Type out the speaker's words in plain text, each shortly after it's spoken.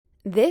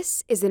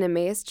This is an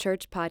Emmaus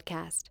Church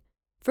podcast.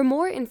 For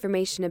more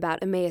information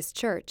about Emmaus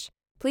Church,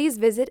 please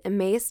visit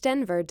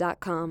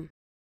emmausdenver.com.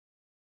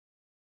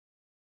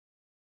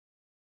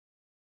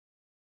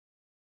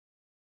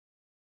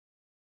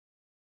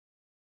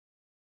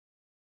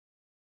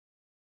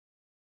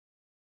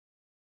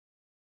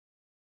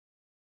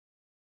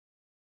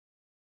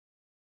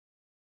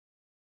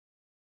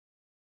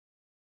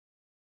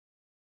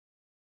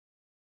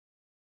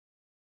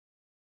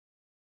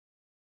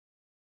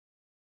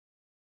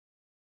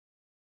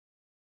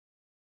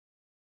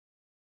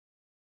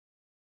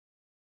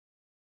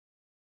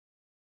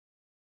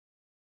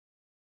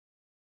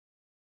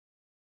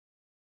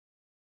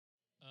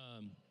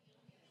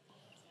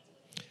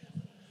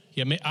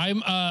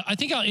 I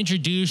think I'll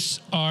introduce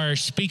our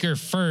speaker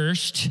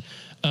first,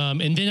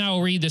 and then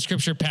I'll read the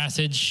scripture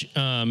passage.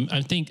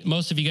 I think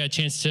most of you got a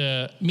chance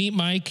to meet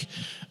Mike.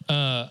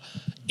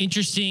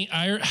 Interesting.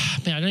 I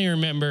don't even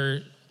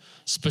remember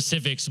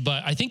specifics,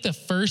 but I think the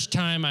first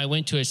time I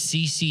went to a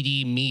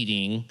CCD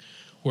meeting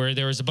where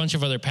there was a bunch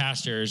of other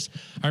pastors,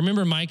 I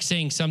remember Mike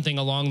saying something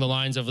along the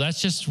lines of,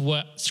 that's just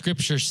what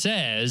scripture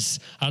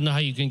says. I don't know how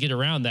you can get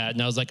around that.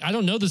 And I was like, I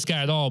don't know this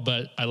guy at all,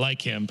 but I like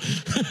him.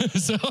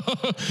 So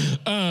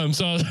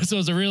it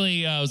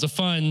was a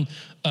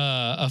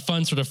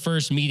fun sort of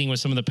first meeting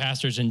with some of the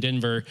pastors in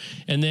Denver.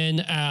 And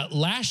then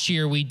last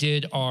year we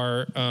did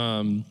our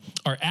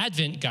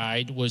Advent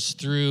guide was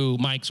through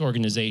Mike's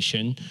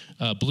organization,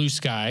 Blue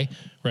Sky,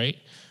 right?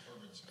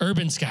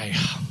 Urban Sky.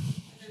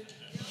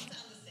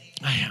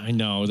 I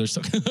know, there's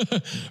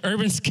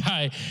Urban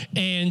Sky,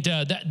 and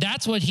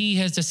that's what he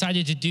has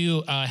decided to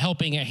do,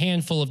 helping a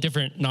handful of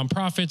different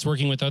nonprofits,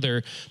 working with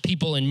other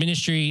people in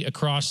ministry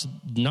across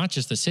not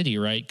just the city,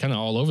 right, kind of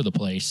all over the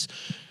place.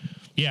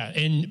 Yeah,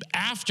 and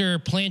after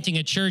planting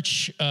a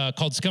church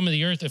called Scum of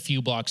the Earth a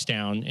few blocks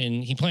down,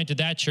 and he planted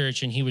that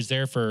church, and he was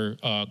there for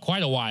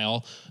quite a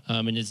while,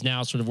 and is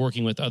now sort of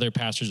working with other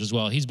pastors as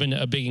well. He's been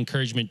a big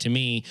encouragement to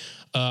me.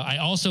 I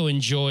also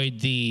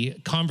enjoyed the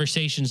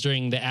conversations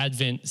during the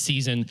Advent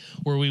season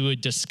where we would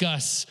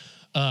discuss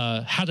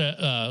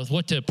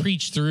what to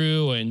preach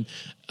through, and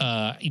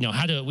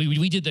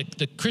we did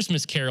the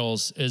Christmas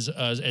carols as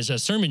a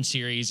sermon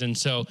series, and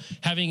so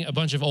having a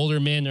bunch of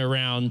older men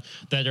around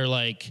that are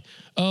like,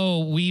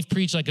 oh, we've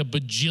preached like a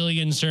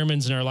bajillion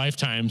sermons in our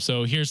lifetime,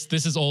 so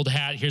this is old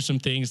hat, here's some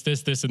things,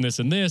 this and this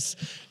and this,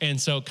 and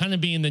so kind of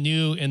being the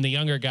new and the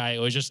younger guy, it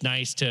was just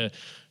nice to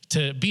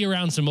be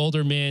around some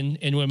older men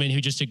and women who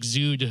just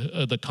exude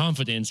the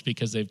confidence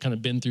because they've kind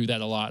of been through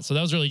that a lot. So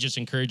that was really just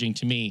encouraging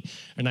to me,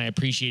 and I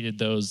appreciated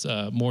those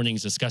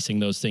mornings discussing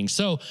those things.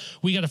 So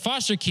we got a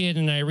foster kid,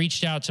 and I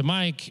reached out to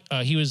Mike.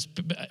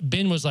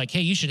 Ben was like,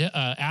 hey, you should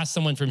ask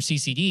someone from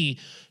CCD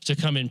to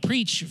come and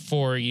preach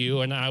for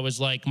you. And I was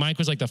like, Mike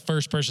was like the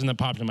first person that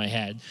popped in my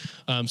head.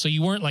 So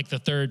you weren't like the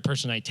third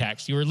person I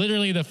text. You were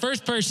literally the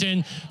first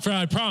person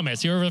I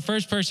promise. You were the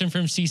first person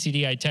from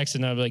CCD I texted,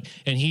 and I was like,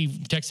 and he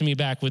texted me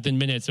back within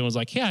minutes and was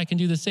like, yeah, I can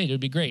do this date. It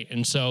would be great.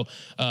 And so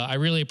I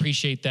really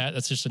appreciate that.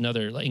 That's just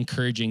another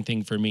encouraging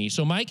thing for me.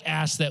 So Mike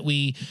asked that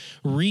we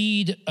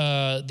read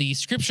the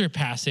scripture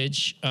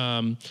passage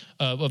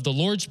of the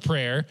Lord's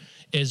Prayer,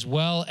 as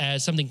well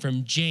as something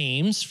from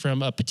James,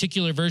 from a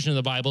particular version of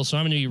the Bible. So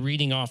I'm going to be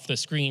reading off the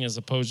screen as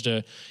opposed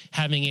to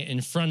having it in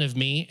front of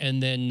me.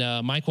 And then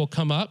Mike will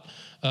come up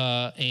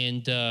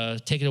and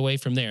take it away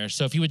from there.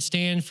 So if you would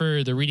stand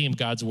for the reading of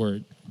God's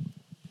word.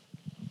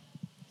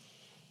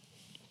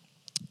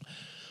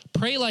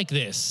 Pray like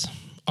this: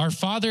 Our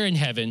Father in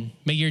heaven,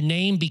 may your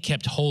name be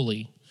kept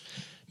holy.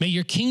 May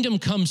your kingdom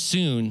come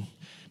soon.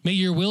 May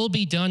your will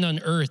be done on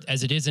earth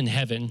as it is in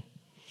heaven.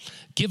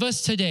 Give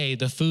us today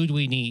the food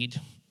we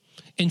need,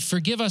 and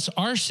forgive us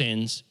our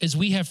sins as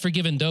we have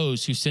forgiven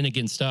those who sin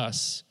against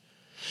us.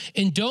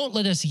 And don't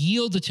let us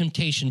yield to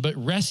temptation, but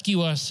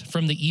rescue us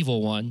from the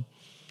evil one.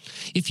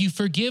 If you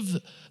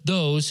forgive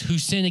those who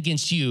sin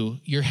against you,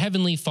 your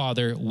heavenly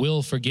Father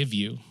will forgive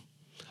you.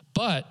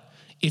 But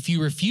if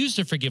you refuse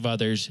to forgive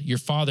others, your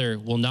Father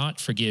will not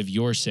forgive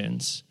your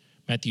sins.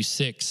 Matthew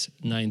 6,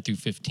 9 through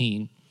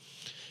 15.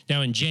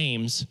 Now in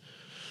James,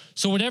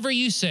 so whatever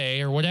you say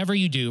or whatever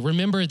you do,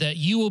 remember that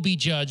you will be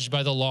judged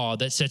by the law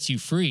that sets you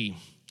free.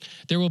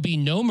 There will be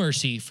no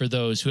mercy for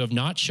those who have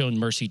not shown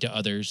mercy to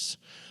others.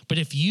 But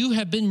if you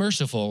have been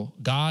merciful,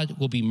 God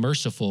will be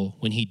merciful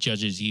when he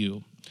judges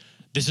you.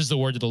 This is the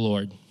word of the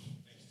Lord. You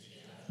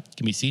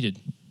can be seated.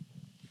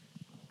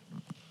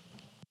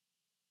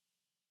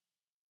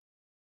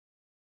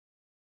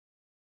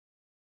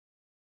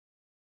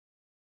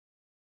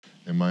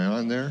 Am I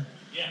on there?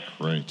 Yeah.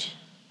 Great.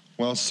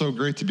 Well, it's so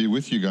great to be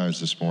with you guys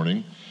this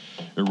morning.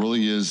 It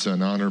really is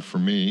an honor for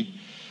me.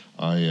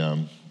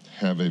 I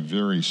have a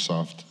very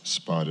soft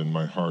spot in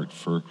my heart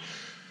for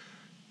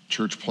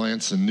church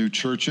plants and new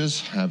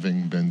churches,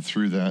 having been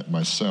through that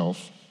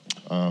myself.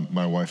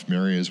 My wife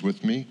Mary is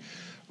with me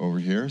over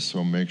here,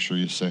 so make sure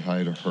you say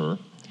hi to her.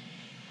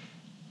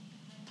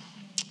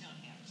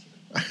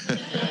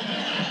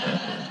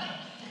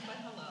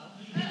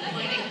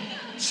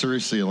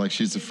 Seriously, like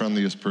she's the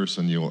friendliest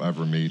person you will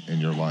ever meet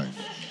in your life.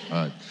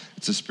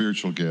 It's a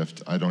spiritual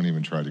gift. I don't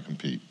even try to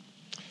compete.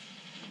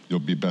 You'll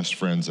be best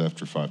friends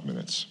after 5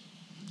 minutes.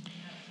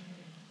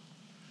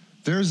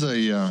 There's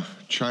a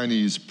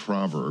Chinese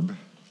proverb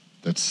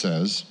that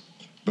says,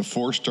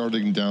 before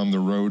starting down the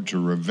road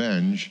to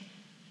revenge,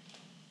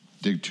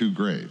 dig 2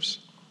 graves.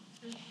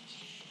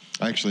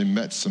 I actually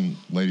met some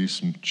ladies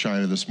from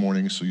China this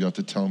morning, so you have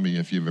to tell me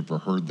if you've ever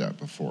heard that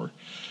before.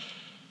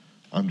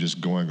 I'm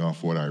just going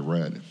off what I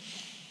read.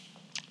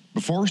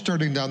 Before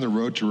starting down the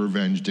road to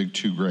revenge, dig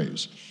 2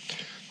 graves.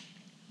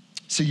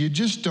 See, you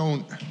just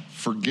don't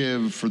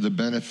forgive for the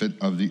benefit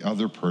of the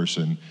other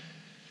person.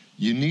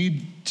 You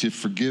need to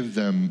forgive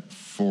them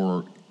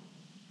for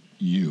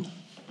you,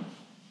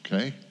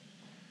 okay?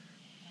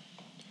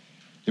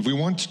 If we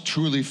want to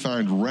truly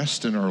find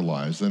rest in our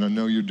lives, then I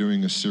know you're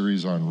doing a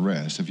series on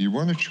rest. If you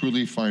want to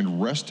truly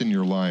find rest in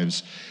your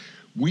lives,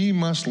 we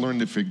must learn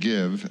to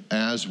forgive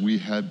as we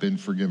have been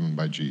forgiven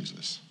by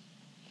Jesus.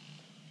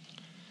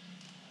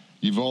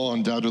 You've all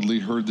undoubtedly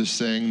heard the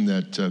saying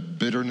that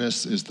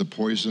bitterness is the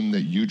poison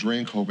that you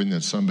drink, hoping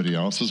that somebody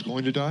else is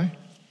going to die.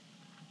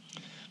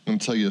 I'm going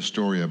to tell you a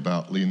story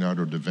about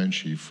Leonardo da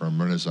Vinci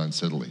from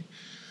Renaissance Italy.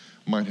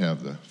 Might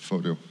have the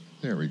photo.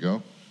 There we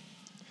go.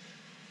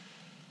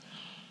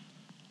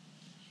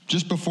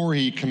 Just before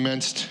he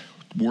commenced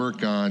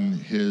work on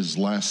his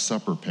Last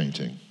Supper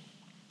painting,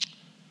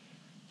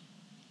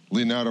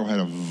 Leonardo had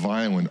a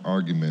violent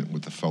argument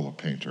with a fellow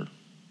painter.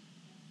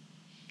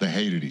 They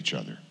hated each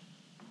other.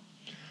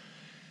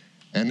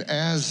 And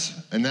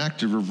as an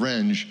act of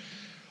revenge,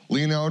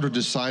 Leonardo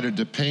decided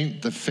to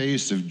paint the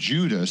face of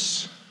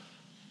Judas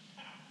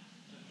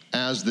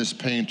as this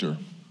painter.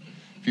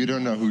 If you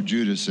don't know who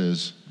Judas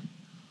is,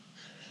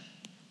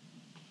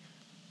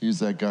 he's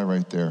that guy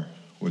right there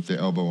with the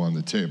elbow on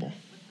the table.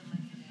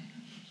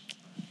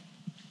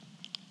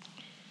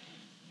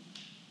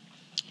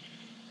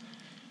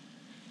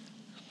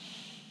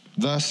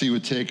 Thus, he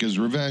would take his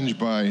revenge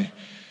by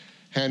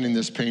handing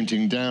this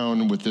painting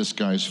down with this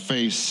guy's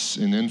face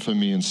in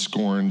infamy and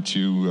scorn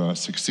to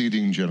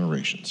succeeding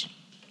generations.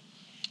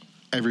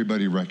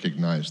 Everybody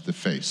recognized the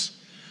face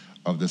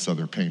of this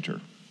other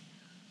painter.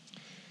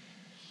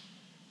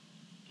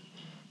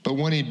 But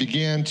when he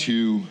began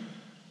to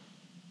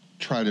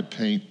try to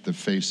paint the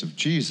face of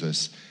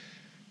Jesus,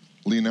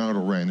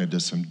 Leonardo ran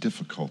into some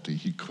difficulty.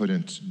 He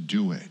couldn't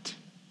do it.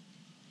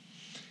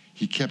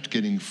 He kept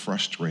getting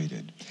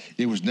frustrated.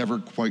 It was never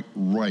quite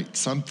right.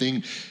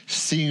 Something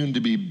seemed to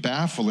be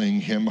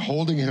baffling him,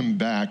 holding him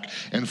back,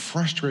 and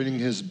frustrating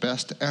his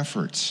best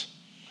efforts.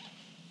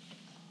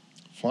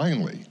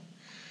 Finally,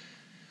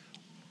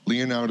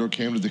 Leonardo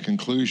came to the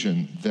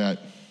conclusion that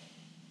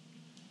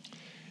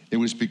it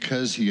was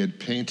because he had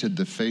painted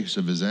the face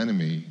of his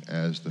enemy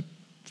as the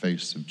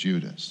face of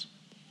Judas.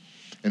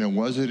 And it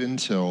wasn't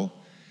until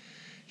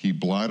he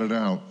blotted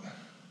out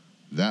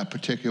that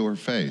particular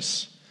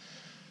face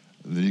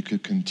that he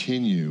could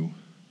continue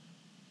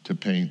to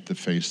paint the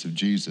face of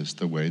Jesus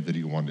the way that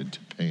he wanted to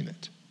paint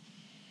it.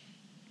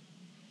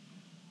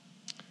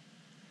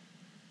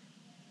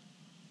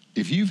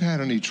 If you've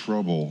had any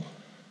trouble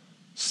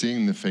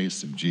seeing the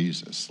face of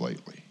Jesus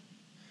lately,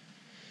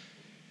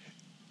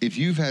 if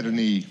you've had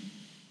any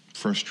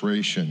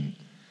frustration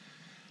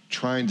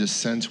trying to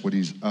sense what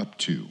he's up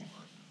to,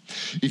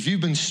 if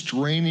you've been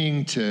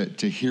straining to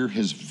hear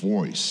his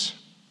voice,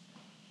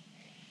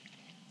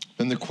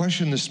 then the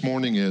question this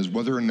morning is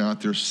whether or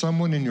not there's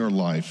someone in your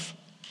life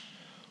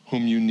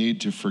whom you need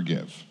to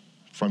forgive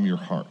from your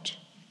heart.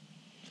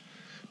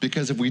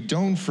 Because if we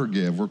don't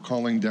forgive, we're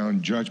calling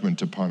down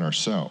judgment upon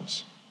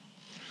ourselves.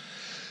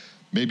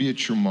 Maybe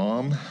it's your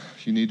mom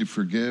you need to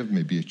forgive.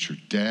 Maybe it's your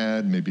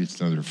dad. Maybe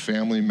it's another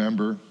family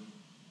member.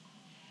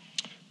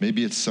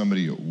 Maybe it's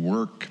somebody at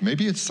work.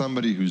 Maybe it's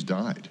somebody who's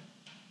died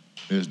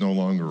and is no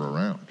longer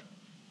around.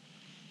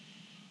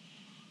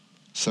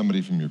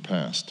 Somebody from your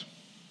past.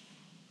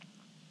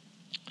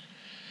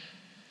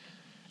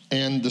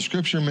 And the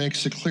scripture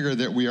makes it clear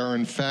that we are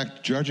in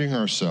fact judging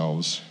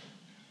ourselves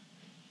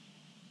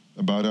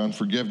about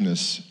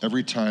unforgiveness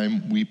every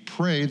time we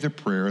pray the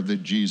prayer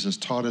that Jesus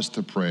taught us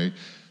to pray,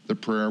 the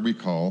prayer we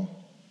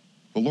call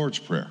the Lord's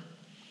Prayer.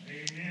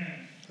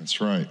 Amen.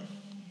 That's right.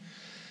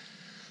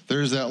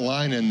 There's that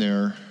line in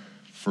there,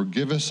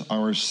 forgive us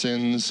our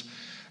sins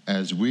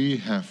as we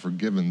have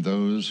forgiven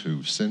those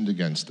who've sinned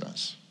against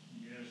us.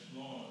 Yes,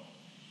 Lord.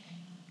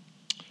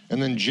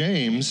 And then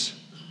James,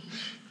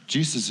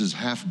 Jesus'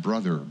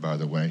 half-brother, by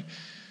the way.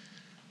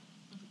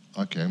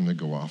 Okay, I'm going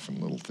to go off on a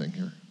little thing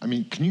here. I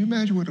mean, can you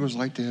imagine what it was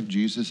like to have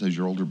Jesus as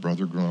your older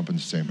brother growing up in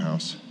the same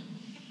house?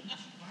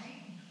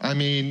 I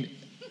mean,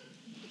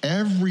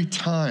 every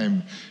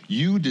time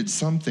you did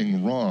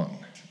something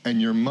wrong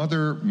and your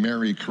mother,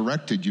 Mary,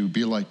 corrected you,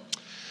 be like,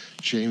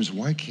 James,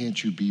 why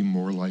can't you be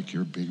more like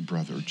your big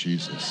brother,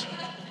 Jesus?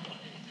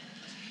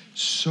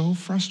 So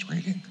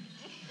frustrating.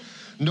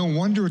 No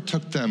wonder it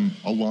took them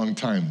a long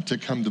time to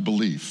come to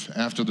belief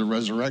after the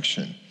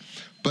resurrection.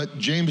 But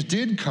James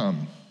did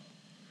come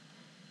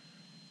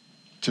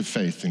to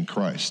faith in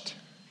Christ.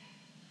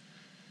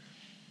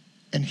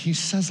 And he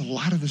says a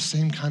lot of the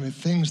same kind of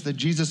things that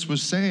Jesus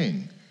was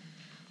saying,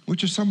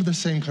 which are some of the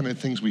same kind of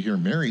things we hear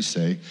Mary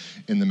say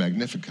in the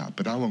Magnificat,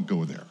 but I won't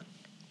go there.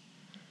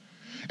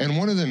 And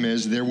one of them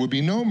is, there will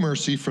be no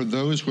mercy for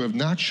those who have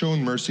not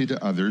shown mercy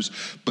to others,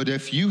 but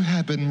if you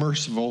have been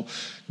merciful,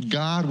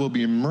 God will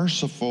be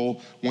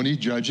merciful when he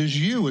judges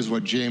you, is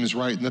what James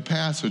writes in the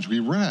passage we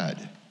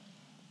read.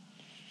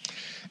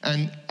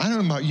 And I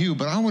don't know about you,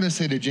 but I want to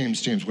say to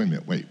James, wait a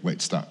minute,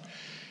 wait, stop.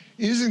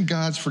 Isn't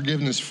God's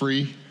forgiveness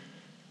free?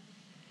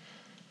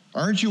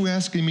 Aren't you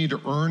asking me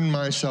to earn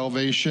my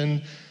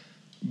salvation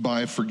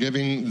by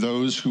forgiving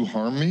those who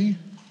harm me?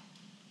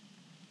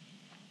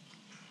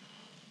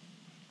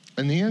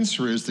 And the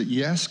answer is that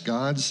yes,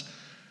 God's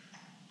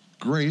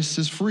grace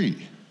is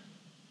free,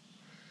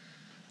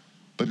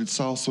 but it's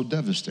also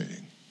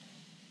devastating.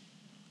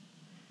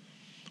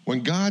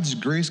 When God's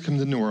grace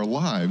comes into our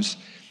lives,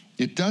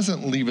 it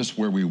doesn't leave us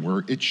where we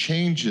were, it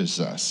changes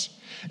us.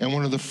 And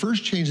one of the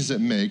first changes it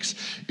makes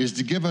is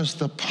to give us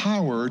the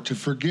power to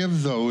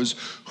forgive those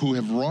who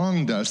have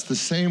wronged us the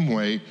same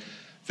way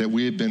that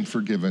we have been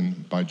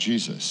forgiven by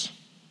Jesus.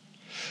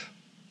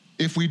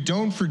 If we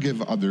don't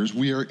forgive others,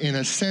 we are in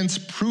a sense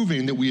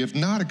proving that we have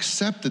not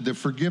accepted the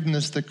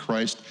forgiveness that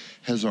Christ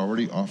has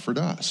already offered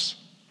us.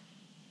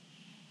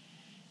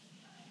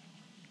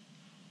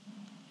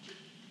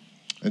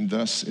 And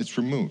thus it's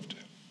removed.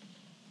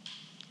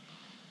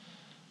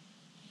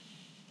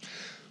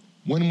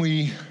 When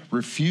we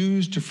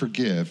refuse to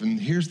forgive, and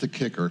here's the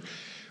kicker,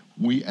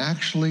 we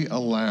actually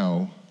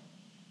allow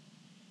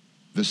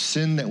the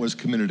sin that was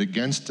committed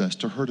against us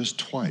to hurt us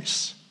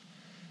twice.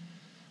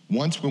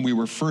 Once when we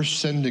were first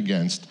sinned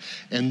against,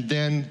 and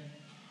then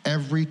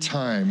every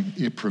time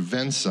it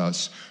prevents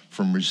us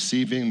from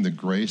receiving the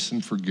grace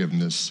and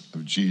forgiveness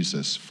of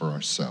Jesus for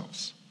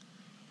ourselves.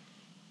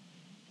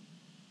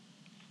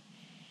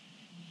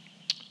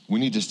 We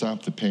need to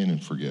stop the pain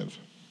and forgive.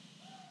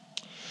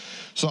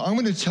 So I'm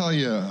going to tell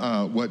you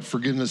what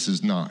forgiveness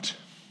is not,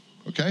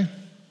 okay?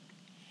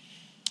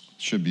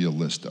 Should be a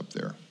list up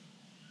there.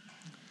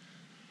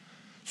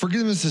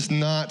 Forgiveness is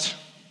not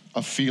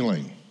a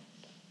feeling,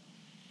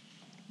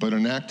 but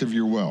an act of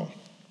your will.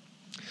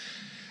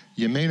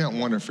 You may not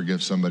want to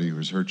forgive somebody who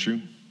has hurt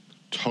you.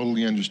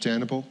 Totally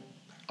understandable.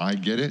 I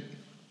get it.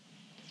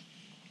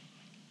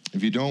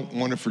 If you don't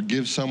want to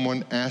forgive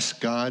someone,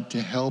 ask God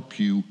to help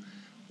you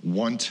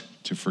want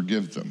to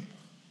forgive them.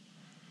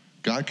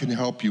 God can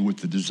help you with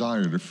the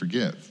desire to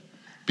forgive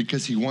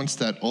because he wants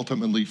that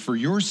ultimately for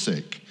your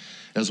sake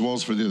as well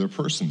as for the other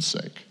person's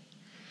sake.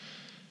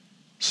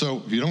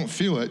 So if you don't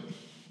feel it,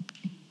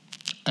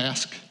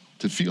 ask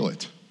to feel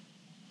it.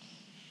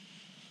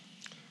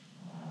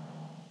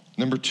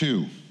 Number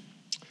 2,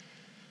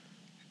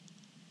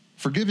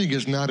 forgiving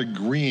is not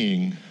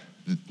agreeing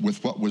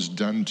with what was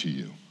done to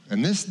you.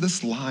 And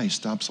this lie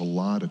stops a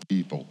lot of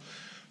people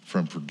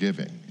from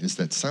forgiving, is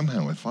that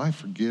somehow if I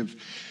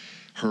forgive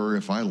her,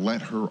 if I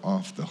let her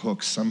off the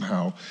hook,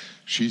 somehow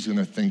she's going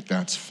to think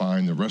that's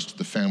fine. The rest of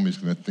the family is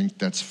going to think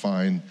that's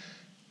fine.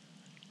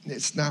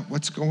 It's not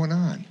what's going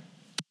on.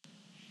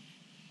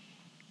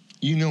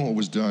 You know what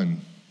was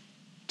done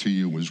to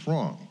you was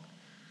wrong.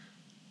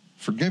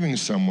 Forgiving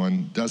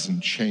someone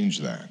doesn't change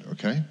that,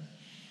 okay?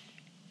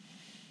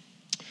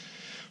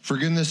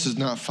 Forgiveness is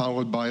not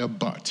followed by a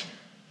but.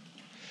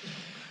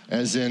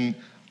 As in,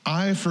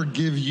 I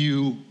forgive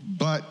you,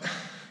 but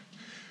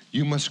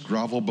you must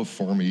grovel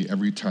before me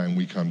every time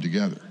we come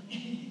together.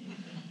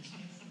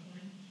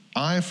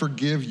 I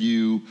forgive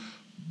you,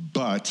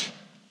 but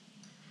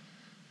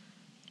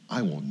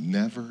I will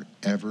never,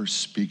 ever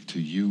speak to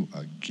you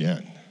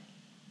again.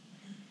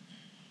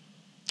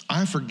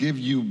 I forgive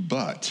you,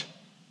 but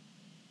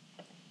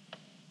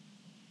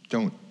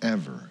don't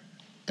ever,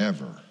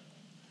 ever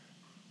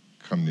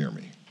come near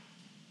me.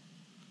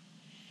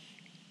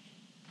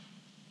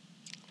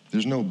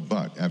 There's no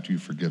but after you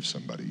forgive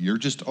somebody. You're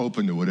just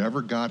open to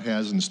whatever God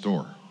has in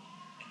store.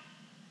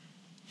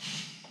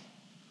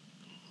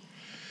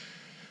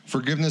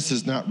 Forgiveness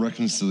is not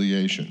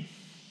reconciliation.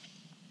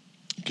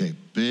 Okay,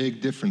 big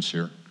difference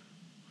here.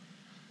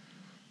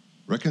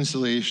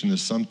 Reconciliation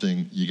is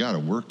something you got to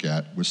work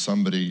at with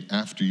somebody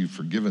after you've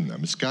forgiven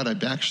them. It's got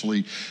to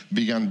actually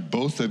be on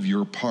both of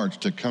your parts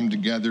to come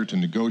together to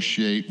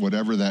negotiate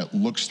whatever that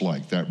looks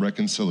like, that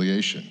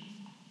reconciliation.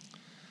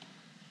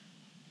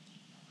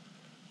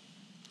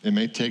 It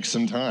may take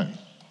some time.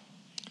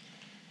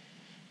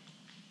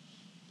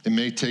 It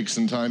may take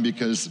some time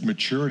because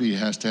maturity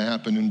has to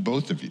happen in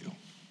both of you.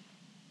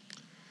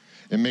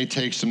 It may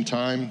take some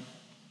time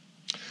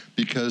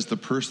because the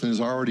person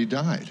has already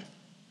died.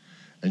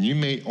 And you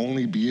may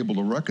only be able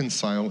to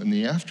reconcile in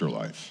the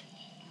afterlife.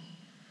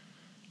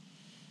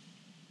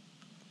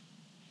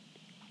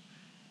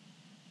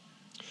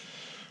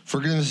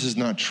 Forgiveness is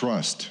not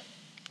trust.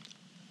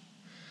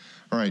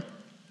 All right,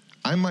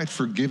 I might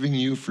forgiving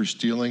you for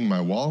stealing my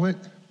wallet,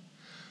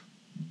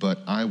 but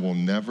I will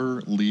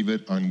never leave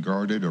it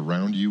unguarded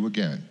around you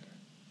again.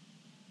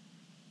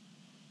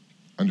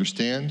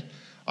 Understand?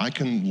 I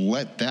can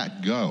let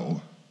that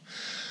go,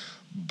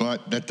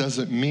 but that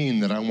doesn't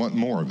mean that I want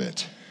more of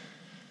it.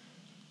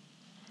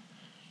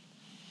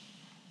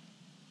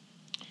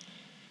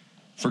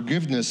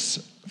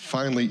 Forgiveness,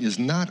 finally, is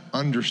not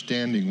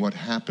understanding what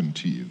happened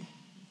to you.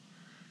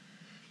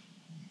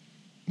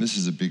 This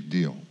is a big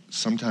deal.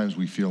 Sometimes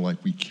we feel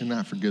like we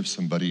cannot forgive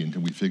somebody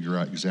until we figure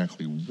out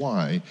exactly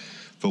why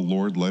the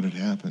Lord let it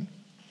happen.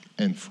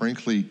 And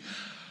frankly,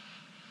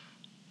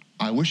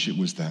 I wish it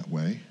was that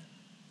way.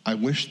 I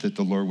wish that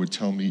the Lord would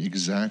tell me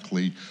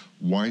exactly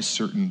why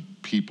certain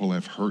people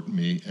have hurt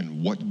me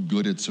and what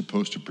good it's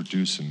supposed to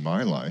produce in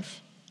my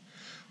life.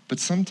 But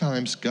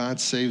sometimes God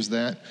saves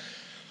that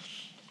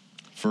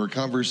for a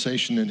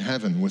conversation in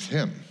heaven with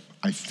him,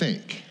 I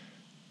think.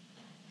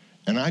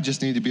 And I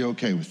just need to be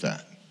okay with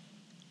that.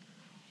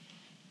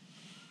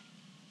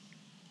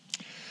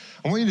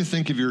 I want you to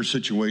think of your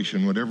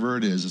situation, whatever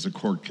it is, as a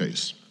court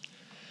case.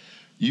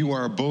 You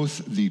are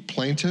both the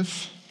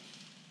plaintiff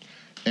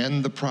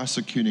and the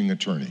prosecuting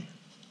attorney,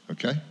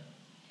 okay?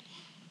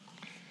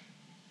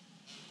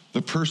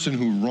 The person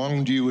who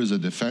wronged you is a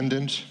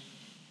defendant.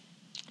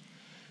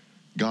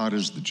 God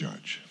is the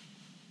judge.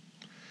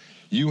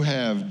 You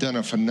have done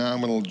a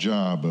phenomenal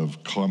job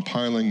of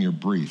compiling your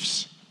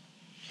briefs.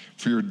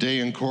 For your day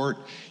in court,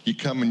 you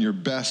come in your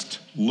best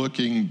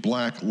looking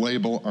black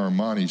label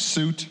Armani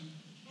suit.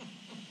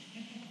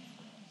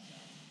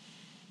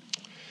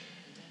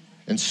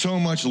 And so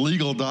much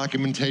legal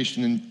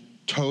documentation in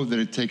tow that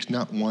it takes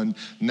not one,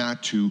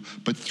 not two,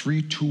 but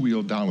 3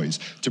 two-wheel dollies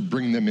to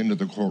bring them into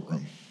the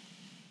courtroom.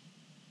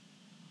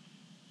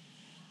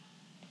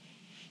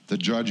 The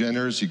judge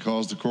enters, he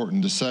calls the court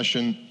into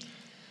session.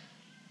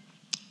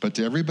 But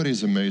to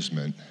everybody's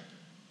amazement,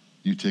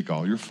 you take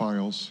all your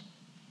files,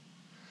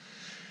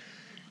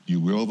 you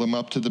wheel them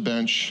up to the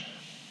bench,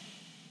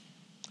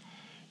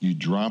 you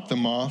drop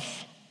them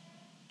off,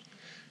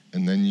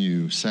 and then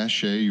you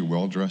sashay your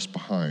well-dressed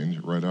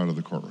behind right out of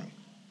the courtroom.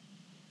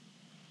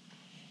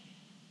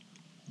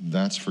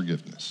 That's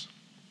forgiveness.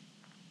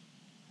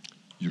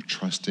 You're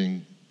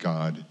trusting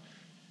God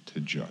to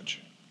judge.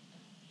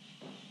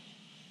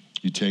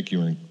 You take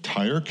your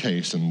entire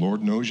case, and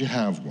Lord knows you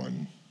have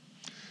one,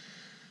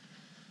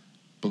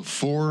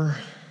 before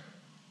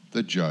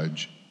the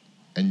judge,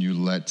 and you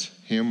let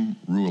him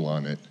rule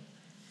on it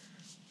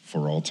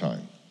for all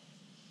time.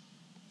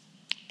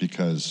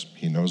 Because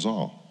he knows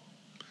all.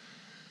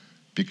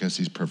 Because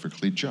he's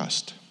perfectly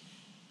just.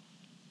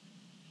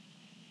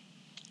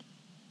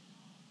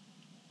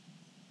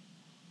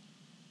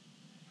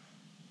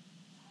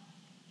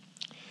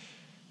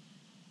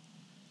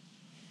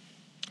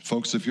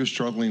 Folks, if you're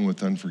struggling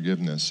with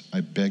unforgiveness,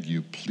 I beg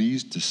you,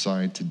 please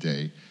decide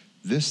today,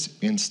 this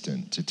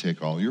instant, to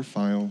take all your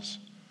files,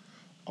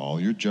 all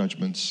your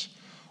judgments,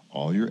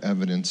 all your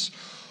evidence,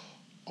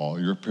 all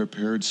your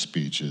prepared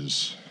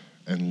speeches,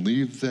 and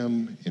leave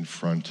them in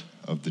front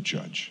of the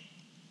judge.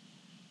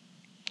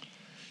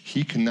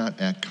 He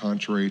cannot act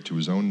contrary to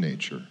his own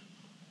nature.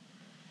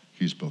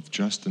 He's both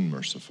just and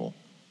merciful.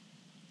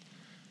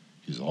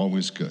 He's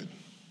always good.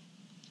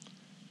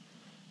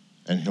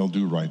 And he'll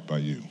do right by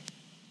you.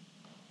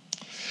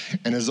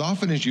 And as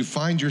often as you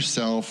find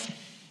yourself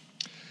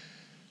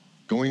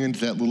going into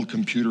that little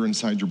computer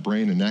inside your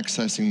brain and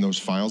accessing those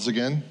files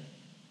again,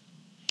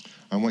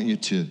 I want you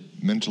to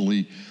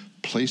mentally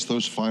place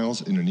those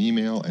files in an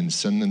email and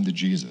send them to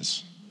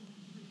Jesus.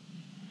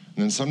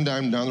 And then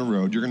sometime down the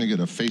road, you're going to get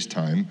a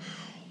FaceTime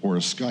or a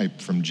Skype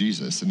from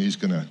Jesus, and he's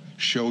going to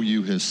show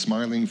you his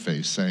smiling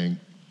face saying,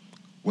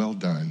 well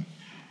done,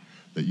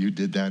 that you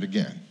did that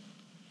again.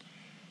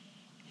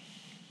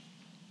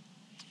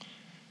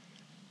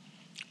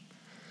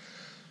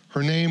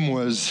 Her name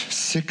was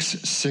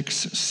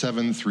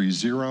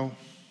 66730,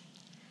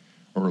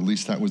 or at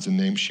least that was the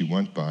name she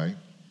went by.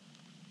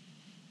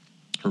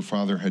 Her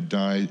father had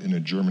died in a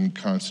German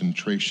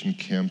concentration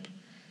camp,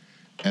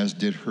 as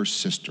did her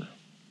sister.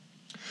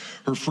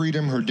 Her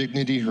freedom, her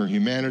dignity, her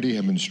humanity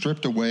had been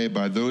stripped away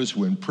by those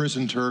who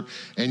imprisoned her,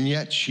 and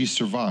yet she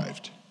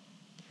survived.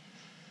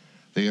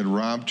 They had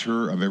robbed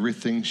her of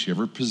everything she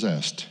ever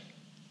possessed,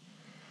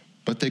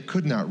 but they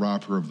could not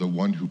rob her of the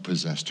one who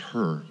possessed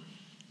her,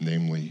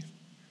 namely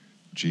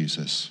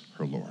Jesus,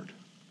 her Lord.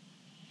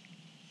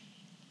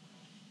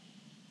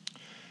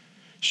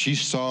 She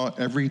saw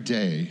every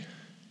day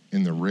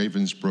in the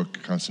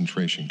Ravensbrück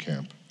concentration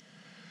camp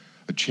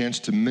a chance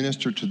to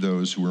minister to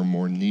those who were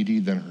more needy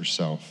than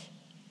herself.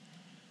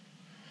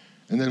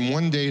 And then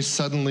one day,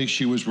 suddenly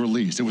she was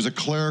released. It was a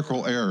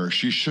clerical error.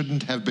 She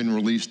shouldn't have been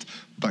released,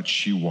 but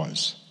she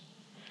was.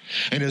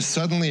 And as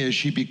suddenly as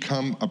she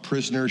became a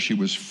prisoner, she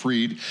was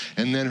freed.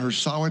 And then her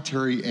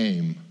solitary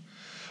aim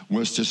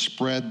was to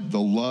spread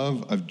the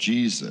love of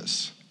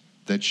Jesus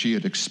that she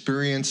had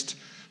experienced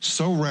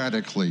so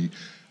radically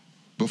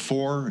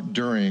before,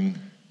 during,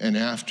 and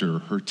after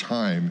her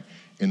time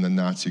in the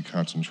Nazi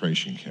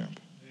concentration camp.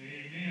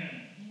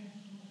 Amen.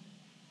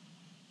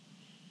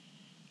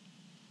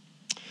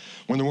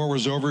 When the war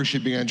was over, she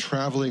began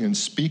traveling and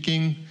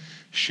speaking,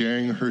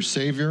 sharing her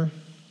Savior.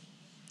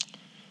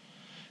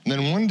 And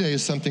then one day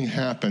something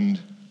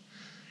happened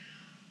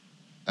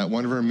at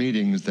one of our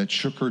meetings that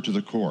shook her to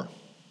the core.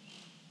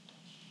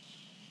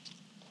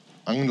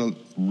 I'm going to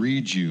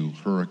read you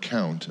her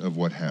account of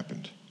what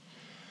happened.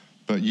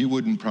 But you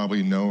wouldn't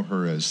probably know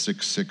her as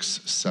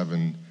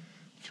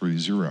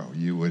 66730.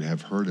 You would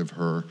have heard of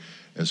her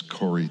as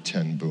Corrie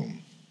ten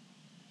Boom.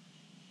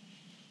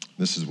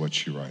 This is what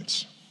she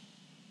writes.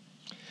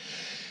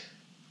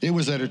 It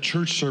was at a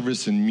church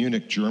service in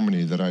Munich,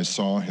 Germany, that I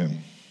saw him,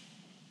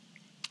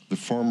 the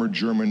former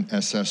German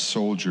SS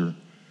soldier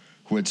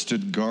who had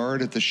stood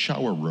guard at the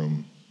shower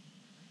room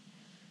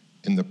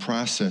in the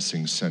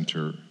processing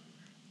center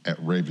at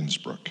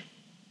Ravensbrück.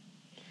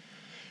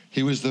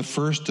 He was the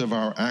first of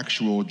our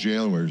actual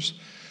jailers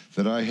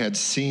that I had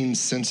seen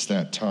since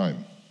that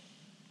time.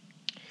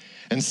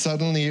 And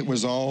suddenly it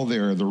was all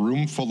there, the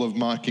room full of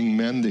mocking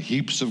men, the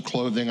heaps of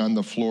clothing on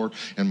the floor,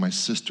 and my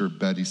sister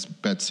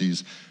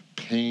Betsy's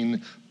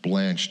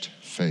pain-blanched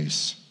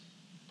face.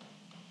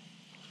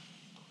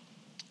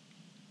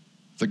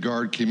 The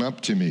guard came up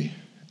to me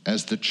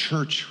as the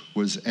church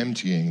was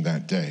emptying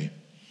that day,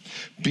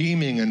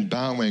 beaming and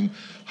bowing.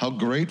 "How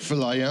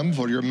grateful I am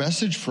for your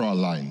message,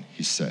 Fräulein,"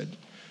 he said.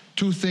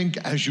 "To think,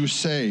 as you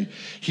say,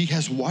 he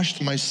has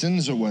washed my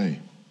sins away."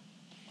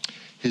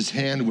 His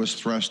hand was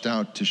thrust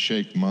out to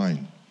shake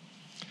mine.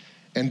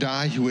 And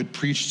I, who had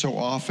preached so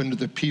often to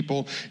the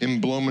people in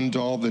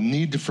Bloemendaal the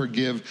need to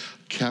forgive,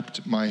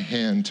 kept my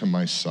hand to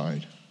my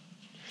side.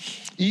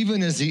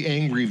 Even as the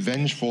angry,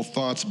 vengeful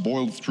thoughts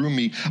boiled through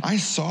me, I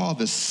saw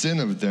the sin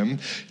of them.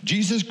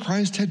 Jesus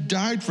Christ had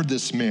died for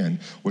this man.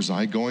 Was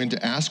I going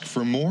to ask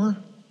for more?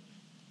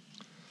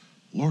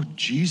 "Lord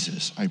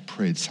Jesus," I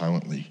prayed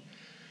silently,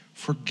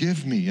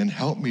 "forgive me and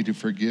help me to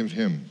forgive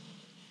him."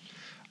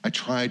 I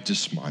tried to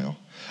smile.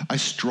 I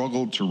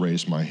struggled to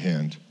raise my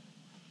hand.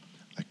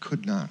 I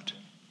could not.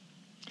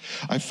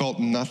 I felt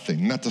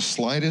nothing, not the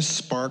slightest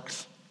spark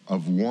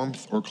of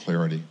warmth or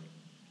clarity.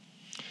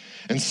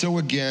 And so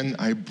again,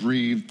 I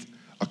breathed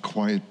a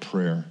quiet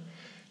prayer.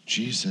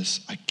 "Jesus,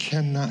 I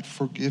cannot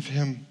forgive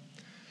him.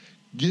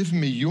 Give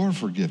me your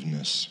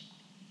forgiveness."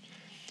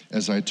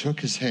 As I took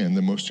his hand,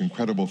 the most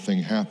incredible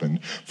thing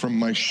happened. From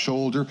my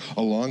shoulder,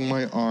 along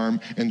my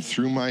arm, and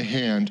through my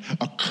hand,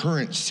 a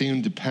current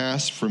seemed to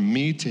pass from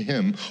me to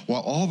him,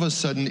 while all of a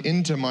sudden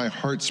into my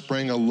heart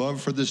sprang a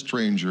love for the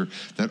stranger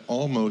that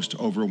almost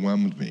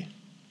overwhelmed me.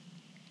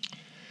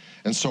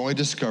 And so I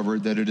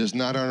discovered that it is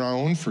not on our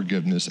own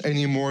forgiveness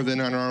any more than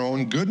on our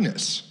own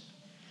goodness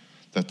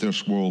that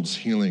this world's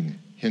healing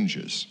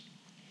hinges,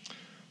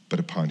 but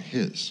upon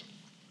his.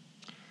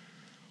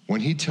 When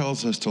he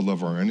tells us to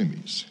love our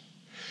enemies,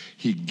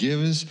 he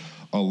gives,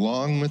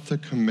 along with the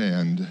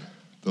command,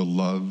 the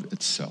love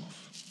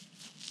itself.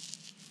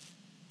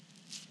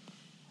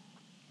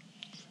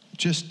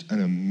 Just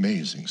an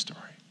amazing story.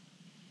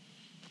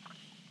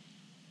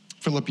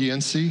 Philip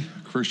Yancey,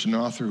 a Christian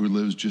author who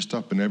lives just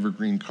up in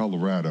Evergreen,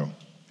 Colorado,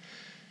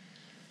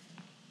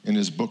 in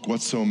his book,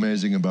 What's So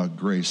Amazing About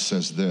Grace,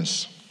 says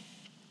this: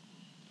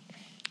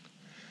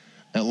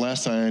 "At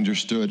last I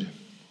understood.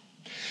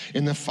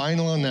 In the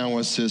final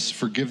analysis,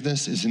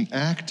 forgiveness is an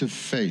act of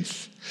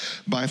faith.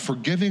 By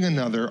forgiving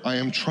another, I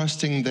am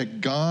trusting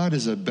that God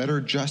is a better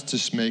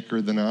justice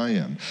maker than I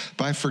am.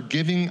 By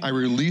forgiving, I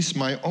release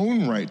my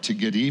own right to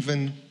get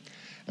even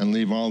and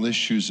leave all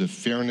issues of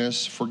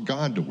fairness for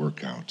God to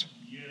work out.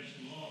 Yes,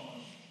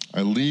 Lord.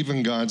 I leave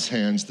in God's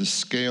hands the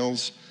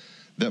scales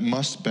that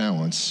must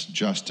balance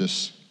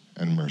justice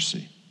and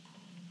mercy."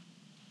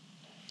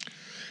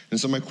 And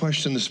so my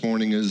question this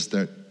morning is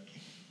that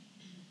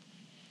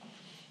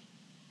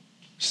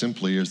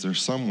simply, is there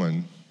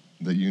someone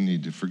that you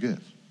need to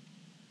forgive?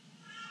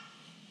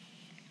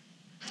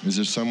 Is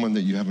there someone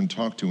that you haven't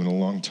talked to in a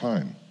long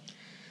time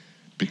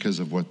because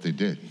of what they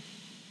did?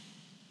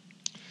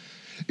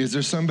 Is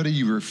there somebody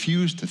you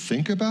refuse to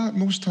think about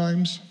most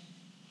times?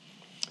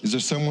 Is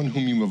there someone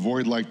whom you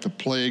avoid like the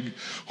plague,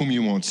 whom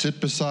you won't sit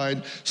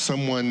beside,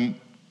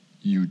 someone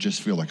you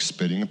just feel like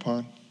spitting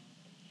upon?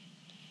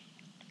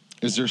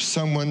 Is there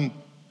someone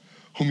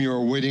whom you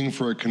are waiting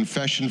for a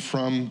confession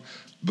from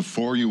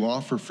before you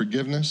offer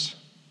forgiveness?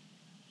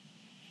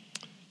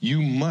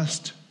 You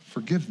must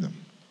forgive them.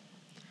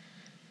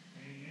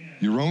 Amen.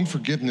 Your own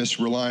forgiveness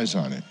relies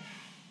on it.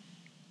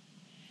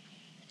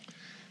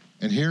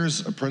 And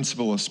here's a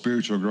principle of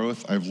spiritual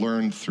growth I've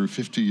learned through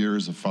 50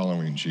 years of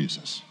following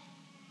Jesus.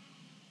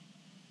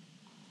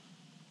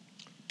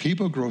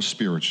 People grow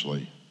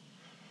spiritually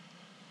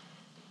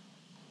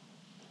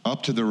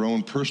up to their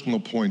own personal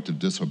point of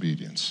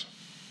disobedience.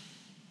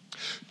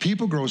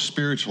 People grow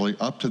spiritually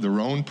up to their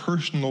own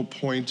personal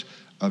point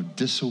of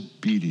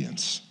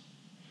disobedience.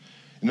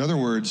 In other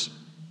words,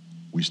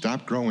 we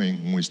stop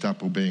growing when we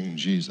stop obeying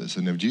Jesus.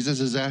 And if Jesus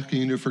is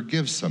asking you to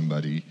forgive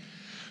somebody,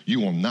 you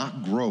will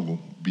not grow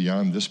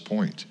beyond this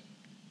point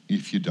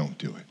if you don't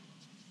do it.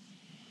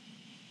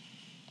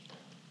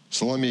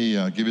 So let me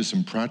give you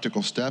some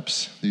practical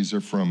steps. These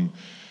are from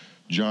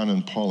John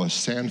and Paula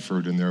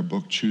Sanford in their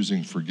book,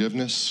 Choosing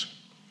Forgiveness,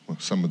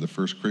 some of the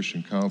first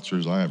Christian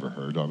counselors I ever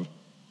heard of.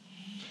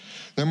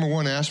 Number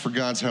one, ask for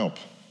God's help.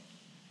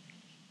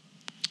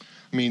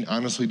 I mean,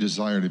 honestly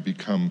desire to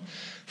become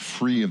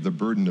free of the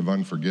burden of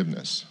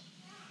unforgiveness.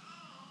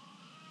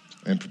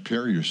 And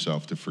prepare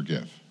yourself to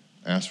forgive.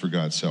 Ask for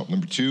God's help.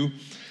 Number 2,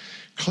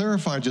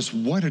 clarify just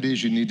what it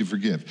is you need to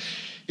forgive.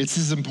 It's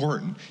as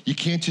important. You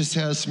can't just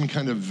have some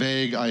kind of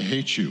vague, I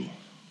hate you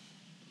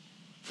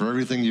for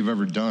everything you've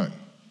ever done.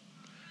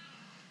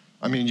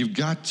 I mean, you've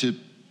got to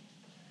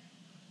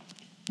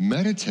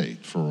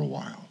meditate for a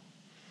while.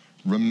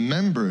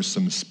 Remember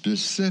some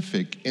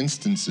specific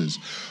instances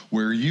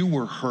where you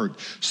were hurt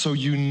so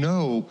you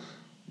know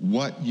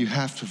what you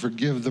have to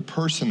forgive the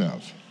person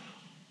of.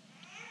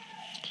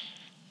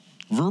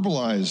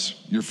 Verbalize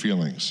your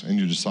feelings and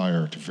your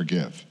desire to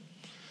forgive.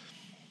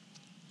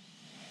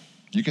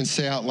 You can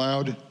say out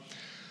loud,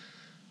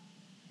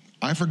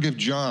 I forgive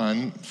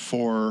John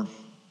for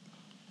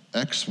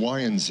X, Y,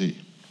 and Z.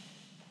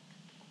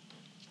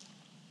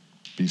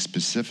 Be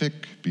specific,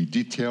 be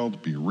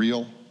detailed, be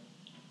real.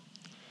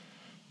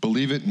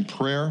 Believe it in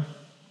prayer,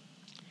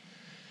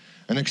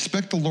 and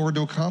expect the Lord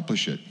to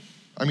accomplish it.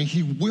 I mean,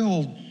 he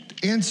will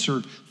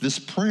answer this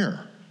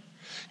prayer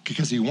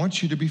because he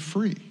wants you to be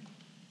free.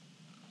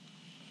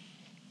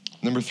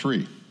 Number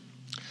 3,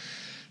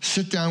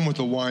 sit down with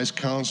a wise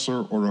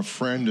counselor or a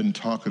friend and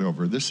talk it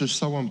over. This is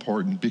so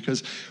important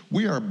because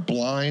we are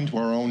blind to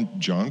our own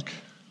junk.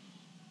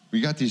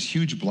 We got these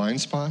huge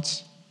blind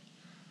spots.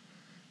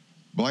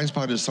 Blind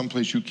spot is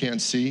someplace you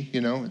can't see,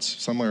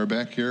 it's somewhere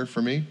back here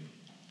for me.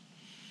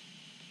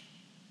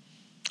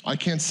 I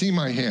can't see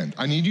my hand.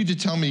 I need you to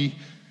tell me,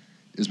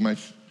 is my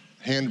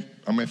hand,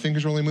 are my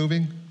fingers really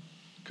moving?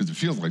 Because it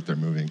feels like they're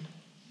moving.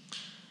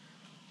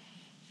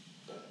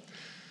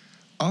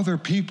 Other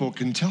people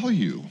can tell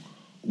you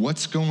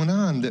what's going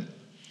on that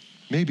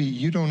maybe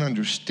you don't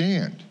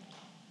understand.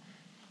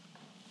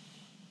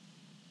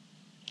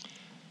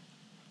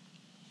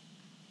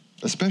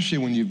 Especially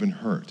when you've been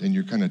hurt and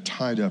you're kind of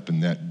tied up in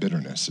that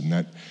bitterness and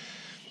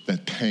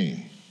that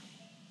pain.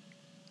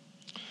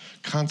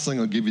 Counseling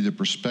will give you the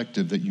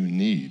perspective that you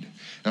need.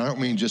 And I don't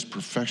mean just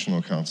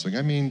professional counseling.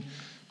 I mean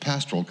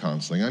pastoral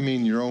counseling. I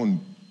mean your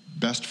own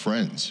best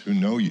friends who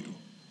know you.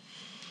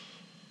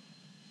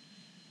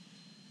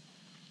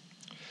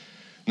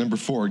 Number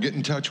 4, get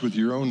in touch with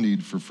your own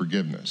need for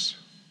forgiveness.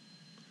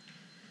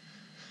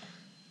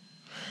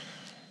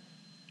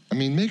 I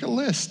mean, make a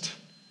list.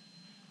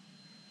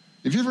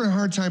 If you're having a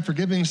hard time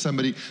forgiving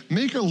somebody,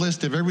 make a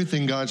list of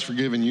everything God's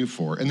forgiven you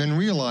for, and then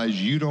realize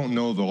you don't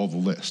know all the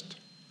list.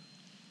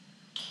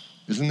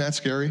 Isn't that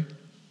scary?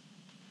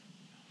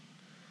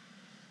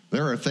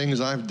 There are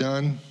things I've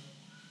done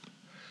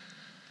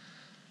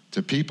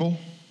to people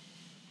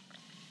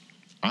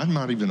I'm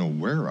not even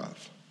aware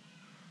of.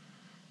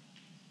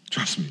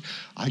 Trust me,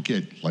 I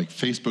get like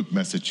Facebook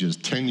messages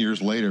 10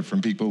 years later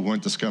from people who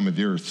went to scum of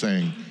the earth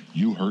saying,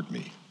 you hurt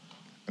me.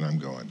 And I'm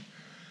going,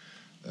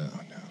 oh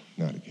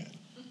no, not again.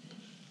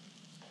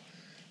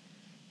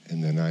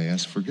 And then I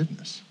ask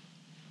forgiveness.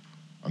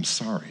 I'm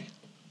sorry.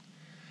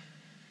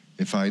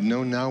 If I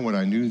know now what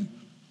I knew,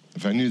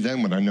 if I knew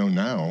then what I know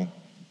now,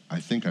 I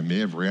think I may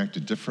have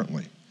reacted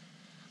differently.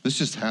 This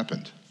just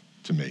happened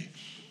to me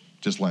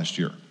just last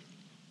year.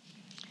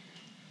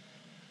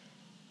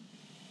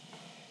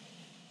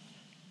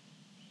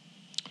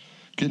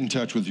 Get in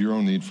touch with your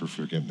own need for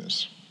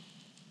forgiveness.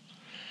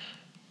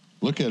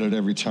 Look at it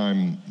every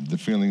time the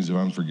feelings of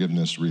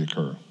unforgiveness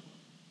reoccur.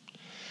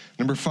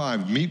 Number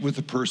 5, meet with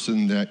the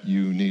person that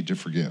you need to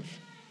forgive.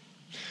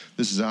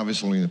 This is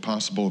obviously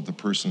impossible if the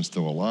person's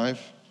still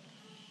alive.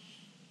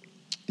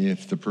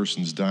 If the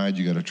person's died,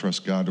 you got to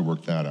trust God to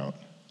work that out.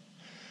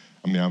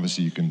 I mean,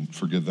 obviously you can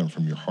forgive them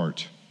from your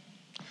heart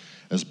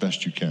as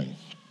best you can.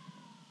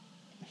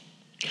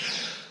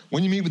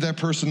 When you meet with that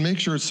person, make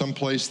sure it's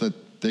someplace that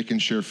they can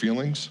share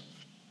feelings.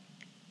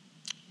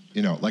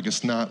 Like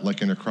it's not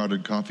like in a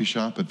crowded coffee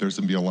shop, if there's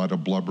going to be a lot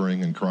of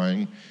blubbering and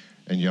crying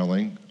and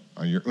yelling,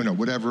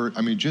 whatever.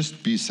 I mean,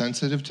 just be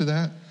sensitive to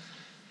that.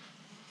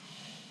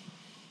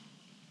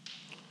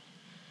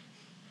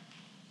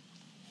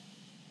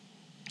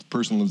 If the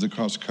person lives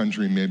across the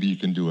country, maybe you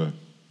can do a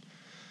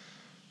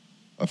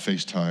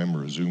FaceTime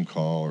or a Zoom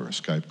call or a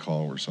Skype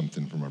call or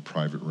something from a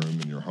private room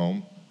in your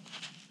home.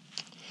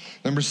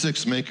 Number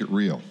 6, make it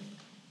real.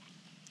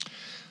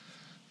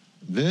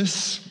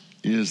 This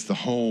is the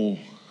whole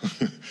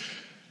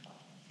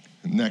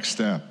next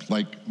step.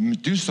 Like,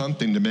 do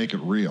something to make it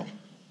real.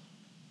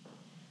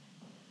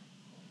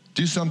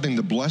 Do something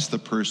to bless the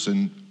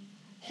person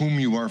whom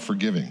you are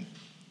forgiving.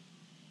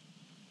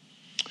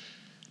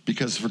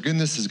 Because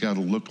forgiveness has got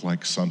to look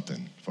like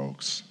something,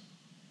 folks.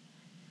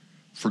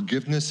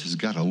 Forgiveness has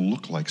got to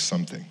look like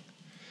something.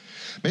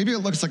 Maybe it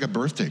looks like a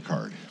birthday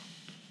card,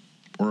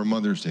 or a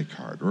Mother's Day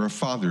card, or a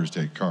Father's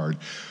Day card,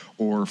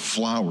 or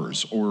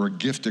flowers, or a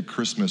gift at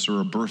Christmas,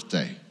 or a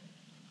birthday.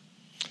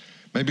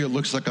 Maybe it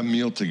looks like a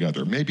meal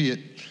together. Maybe it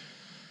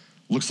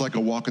looks like a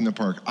walk in the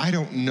park. I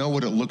don't know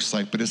what it looks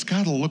like, but it's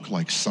got to look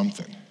like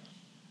something.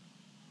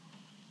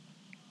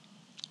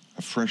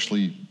 A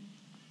freshly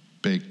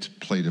baked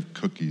plate of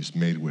cookies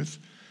made with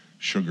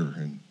sugar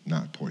and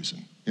not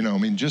poison.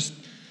 Just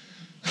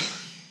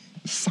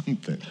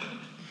Something.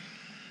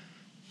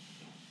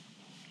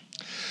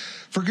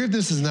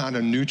 Forgiveness is not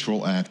a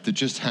neutral act that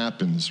just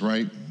happens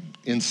right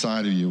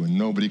inside of you and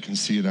nobody can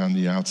see it on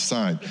the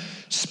outside.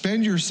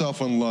 Spend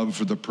yourself in love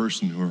for the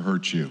person who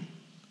hurt you.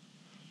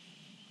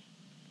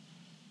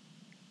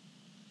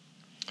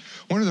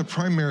 One of the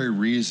primary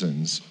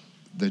reasons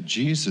that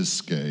Jesus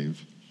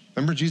gave,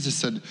 remember Jesus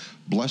said,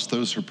 bless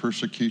those who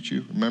persecute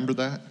you? Remember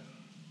that?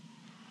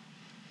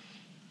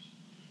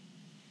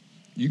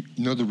 You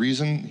know the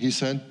reason he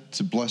said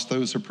to bless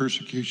those who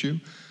persecute you?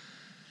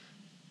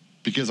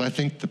 Because I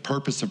think the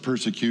purpose of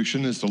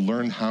persecution is to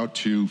learn how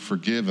to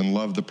forgive and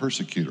love the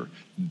persecutor.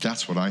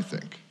 That's what I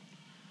think.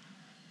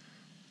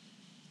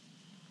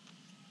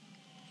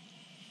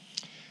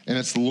 And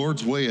it's the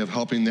Lord's way of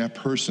helping that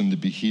person to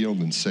be healed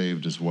and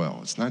saved as well.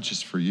 It's not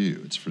just for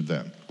you, it's for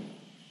them.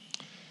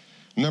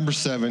 Number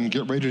 7,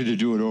 get ready to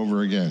do it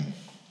over again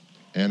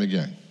and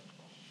again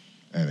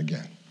and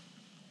again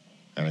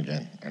and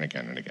again and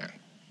again and again.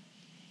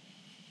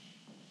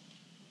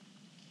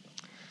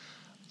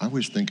 I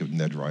always think of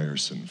Ned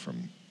Ryerson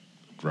from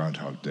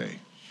Groundhog Day.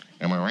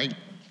 Am I right?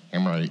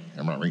 Am I right?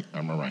 Am I right?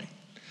 Am I right?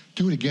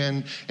 Do it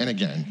again and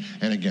again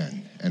and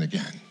again and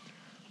again.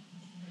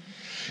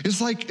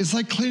 It's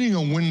like cleaning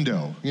a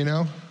window, you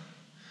know?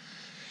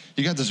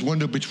 You got this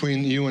window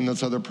between you and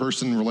this other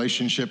person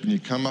relationship, and you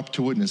come up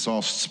to it, and it's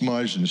all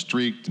smudged and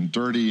streaked and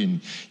dirty,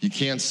 and you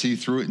can't see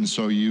through it, and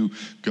so you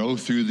go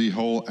through the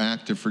whole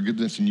act of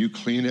forgiveness, and you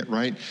clean it,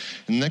 right?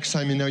 And next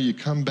time you know, you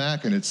come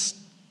back, and it's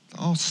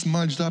all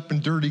smudged up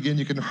and dirty again.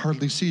 You can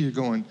hardly see. You're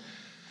going,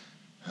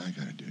 I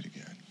got to do it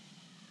again.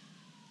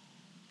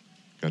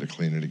 Got to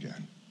clean it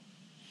again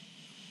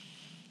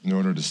in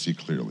order to see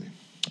clearly.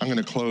 I'm going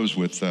to close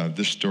with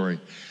this story.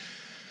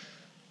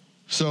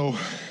 So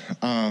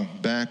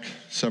back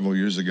several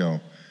years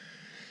ago,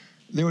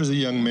 there was a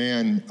young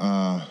man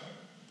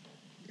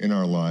in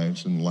our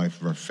lives, in the life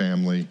of our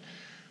family,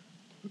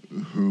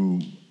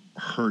 who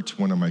hurt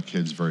one of my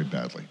kids very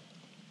badly,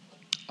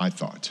 I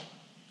thought.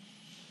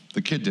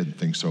 The kid didn't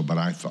think so, but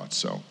I thought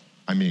so.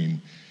 I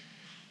mean,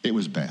 it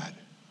was bad.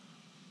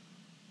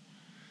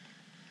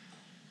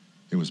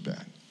 It was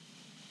bad.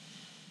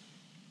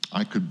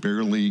 I could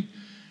barely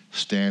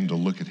stand to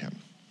look at him.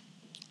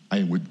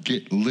 I would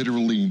get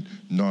literally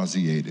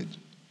nauseated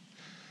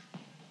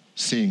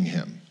seeing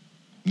him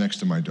next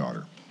to my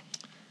daughter.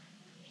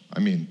 I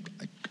mean,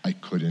 I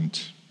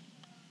couldn't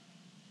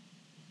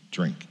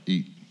drink,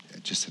 eat. I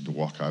just had to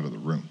walk out of the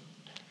room.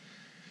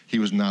 He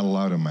was not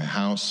allowed in my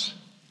house.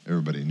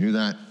 Everybody knew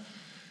that.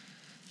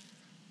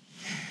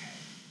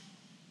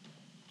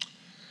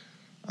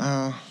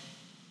 A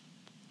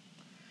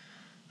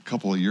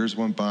couple of years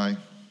went by,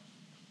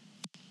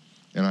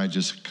 and I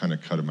just kind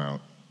of cut him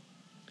out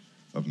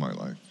of my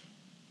life.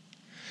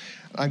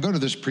 I go to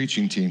this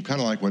preaching team,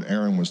 kind of like what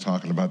Aaron was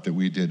talking about that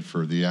we did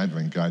for the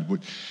Advent Guide.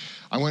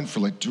 I went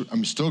for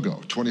still go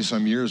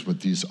 20-some years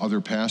with these other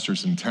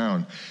pastors in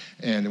town,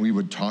 and we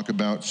would talk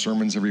about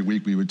sermons every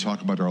week. We would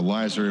talk about our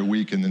lives every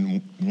week, and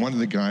then one of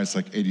the guys,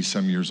 like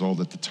 80-some years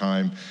old at the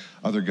time,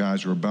 other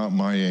guys were about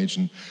my age,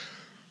 and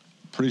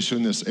pretty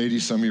soon this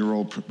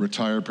 80-some-year-old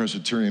retired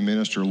Presbyterian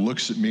minister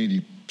looks at me and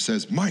he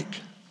says, Mike,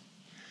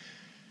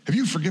 have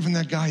you forgiven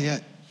that guy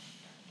yet?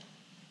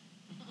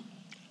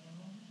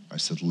 I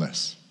said,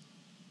 Les,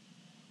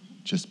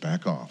 just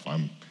back off.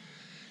 I'm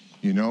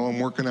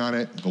working on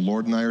it. The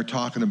Lord and I are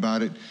talking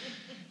about it.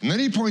 And then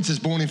he points his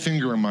bony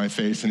finger in my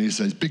face and he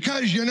says,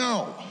 because if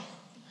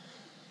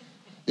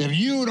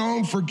you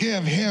don't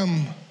forgive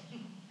him,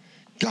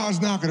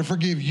 God's not going to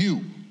forgive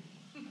you.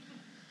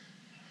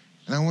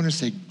 And I want to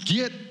say,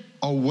 get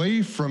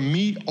away from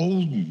me,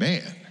 old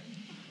man.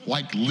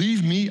 Like,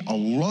 leave me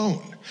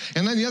alone.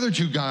 And then the other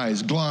two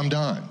guys glommed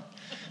on.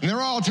 And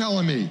they're all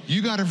telling me,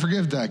 you got to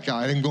forgive that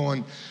guy. And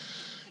going,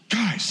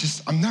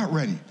 guys, I'm not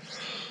ready.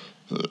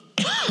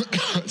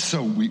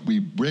 So we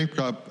break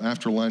up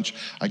after lunch.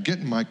 I get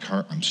in my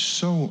car. I'm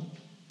so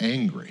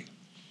angry.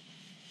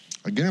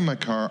 I get in my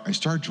car. I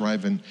start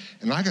driving,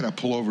 and I got to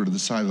pull over to the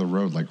side of the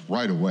road, like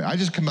right away. I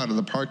just come out of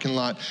the parking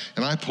lot,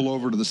 and I pull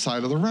over to the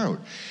side of the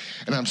road.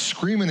 And I'm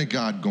screaming at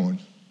God, going,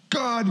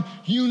 God,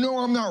 you know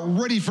I'm not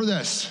ready for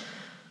this.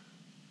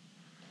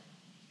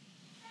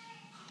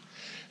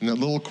 And that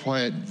little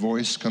quiet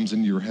voice comes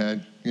into your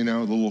head, the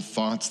little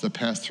thoughts that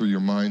pass through your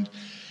mind.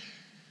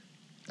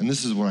 And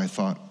this is what I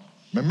thought.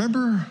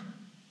 Remember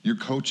your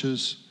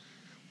coaches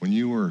when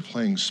you were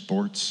playing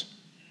sports?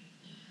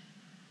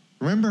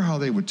 Remember how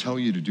they would tell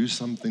you to do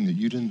something that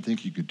you didn't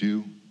think you could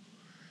do,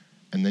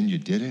 and then you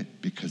did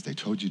it because they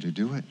told you to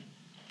do it?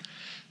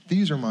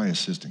 These are my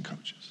assistant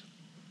coaches.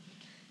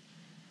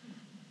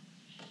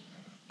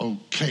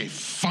 Okay,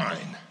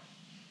 fine.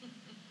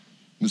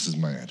 This is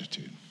my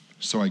attitude.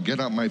 So I get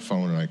out my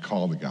phone and I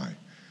call the guy,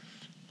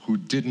 who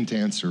didn't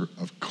answer,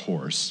 of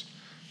course.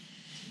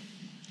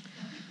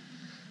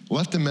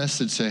 Left a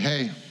message, say,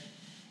 hey,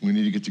 we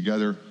need to get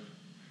together.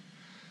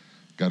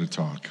 Got to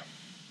talk.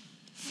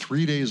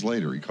 3 days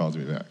later, he calls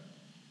me back.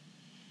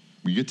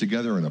 We get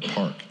together in a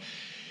park.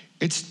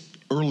 It's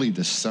early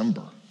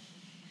December.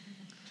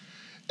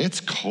 It's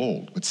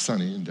cold. It's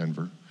sunny in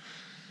Denver.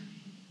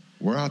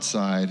 We're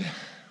outside.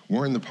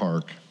 We're in the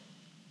park.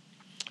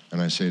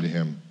 And I say to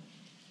him,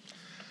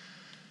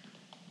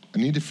 I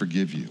need to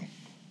forgive you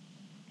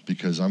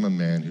because I'm a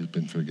man who's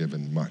been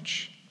forgiven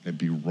much. It'd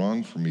be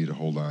wrong for me to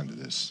hold on to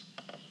this.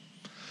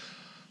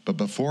 But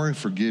before I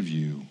forgive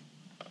you,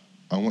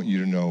 I want you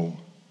to know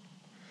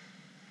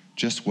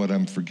just what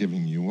I'm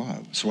forgiving you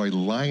of. So I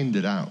lined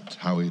it out,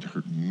 how he'd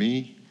hurt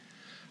me,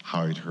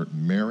 how he'd hurt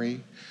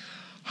Mary,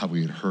 how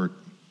he'd hurt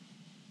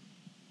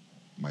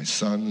my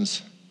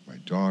sons, my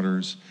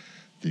daughters,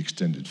 the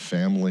extended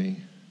family.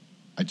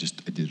 I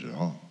did it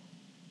all.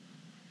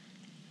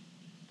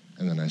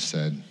 And then I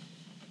said,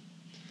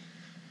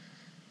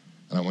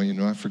 and I want you to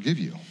know I forgive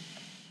you.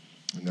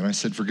 And then I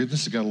said,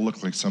 forgiveness has got to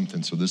look like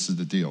something, so this is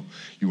the deal.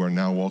 You are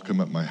now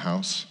welcome at my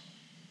house.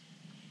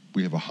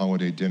 We have a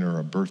holiday dinner,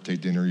 a birthday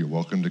dinner. You're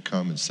welcome to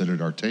come and sit at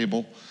our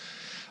table.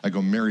 I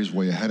go, Mary's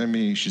way ahead of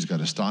me. She's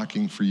got a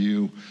stocking for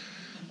you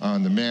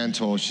on the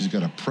mantle. She's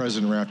got a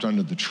present wrapped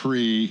under the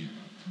tree.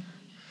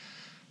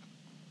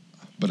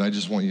 But I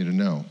just want you to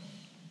know,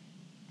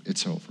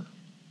 it's over.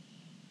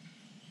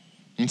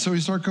 And so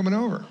he started coming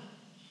over.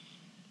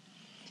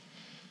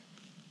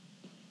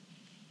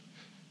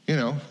 You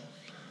know,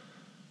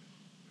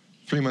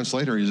 3 months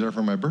later, he's there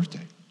for my birthday.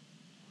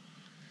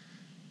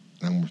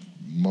 And I'm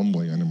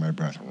mumbling under my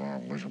breath, oh,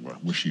 I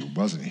wish he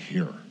wasn't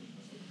here.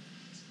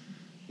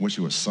 Wish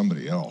he was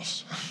somebody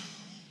else.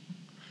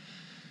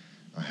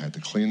 I had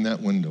to clean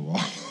that window all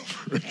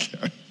over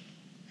again.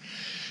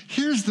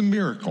 Here's the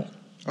miracle,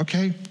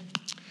 okay?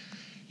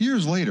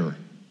 Years later,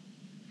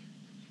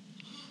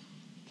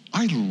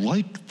 I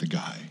like the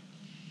guy.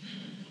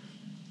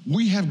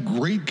 We have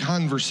great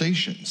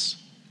conversations.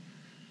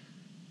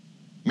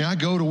 I mean, I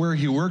go to where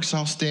he works,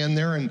 I'll stand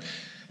there and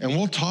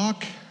we'll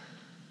talk.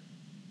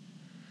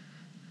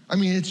 I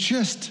mean, it's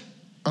just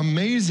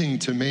amazing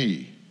to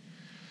me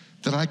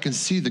that I can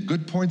see the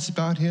good points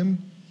about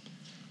him.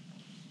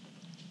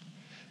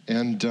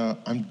 And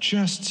I'm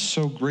just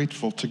so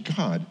grateful to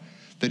God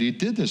that he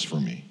did this for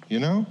me, you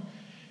know?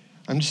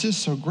 I'm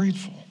just so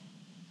grateful.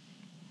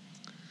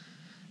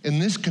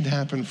 And this can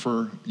happen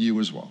for you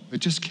as well. It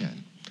just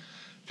can.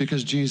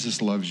 Because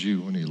Jesus loves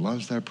you and he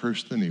loves that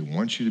person and he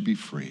wants you to be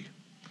free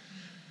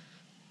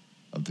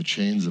of the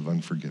chains of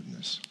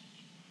unforgiveness.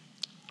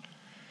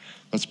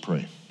 Let's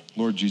pray.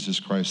 Lord Jesus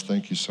Christ,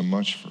 thank you so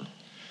much for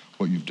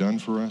what you've done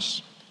for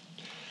us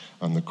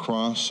on the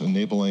cross,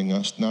 enabling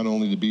us not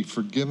only to be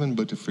forgiven,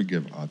 but to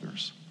forgive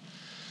others.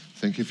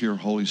 Thank you for your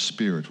Holy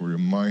Spirit who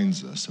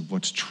reminds us of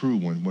what's true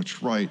and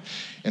what's right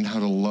and how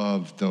to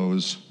love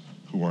those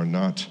who are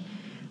not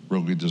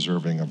really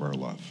deserving of our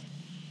love.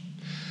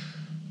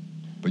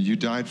 But you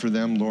died for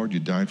them, Lord. You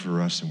died for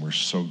us, and we're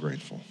so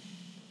grateful.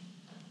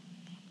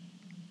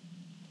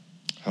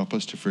 Help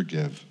us to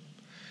forgive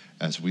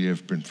as we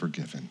have been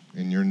forgiven.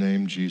 In your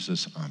name,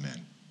 Jesus,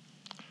 amen.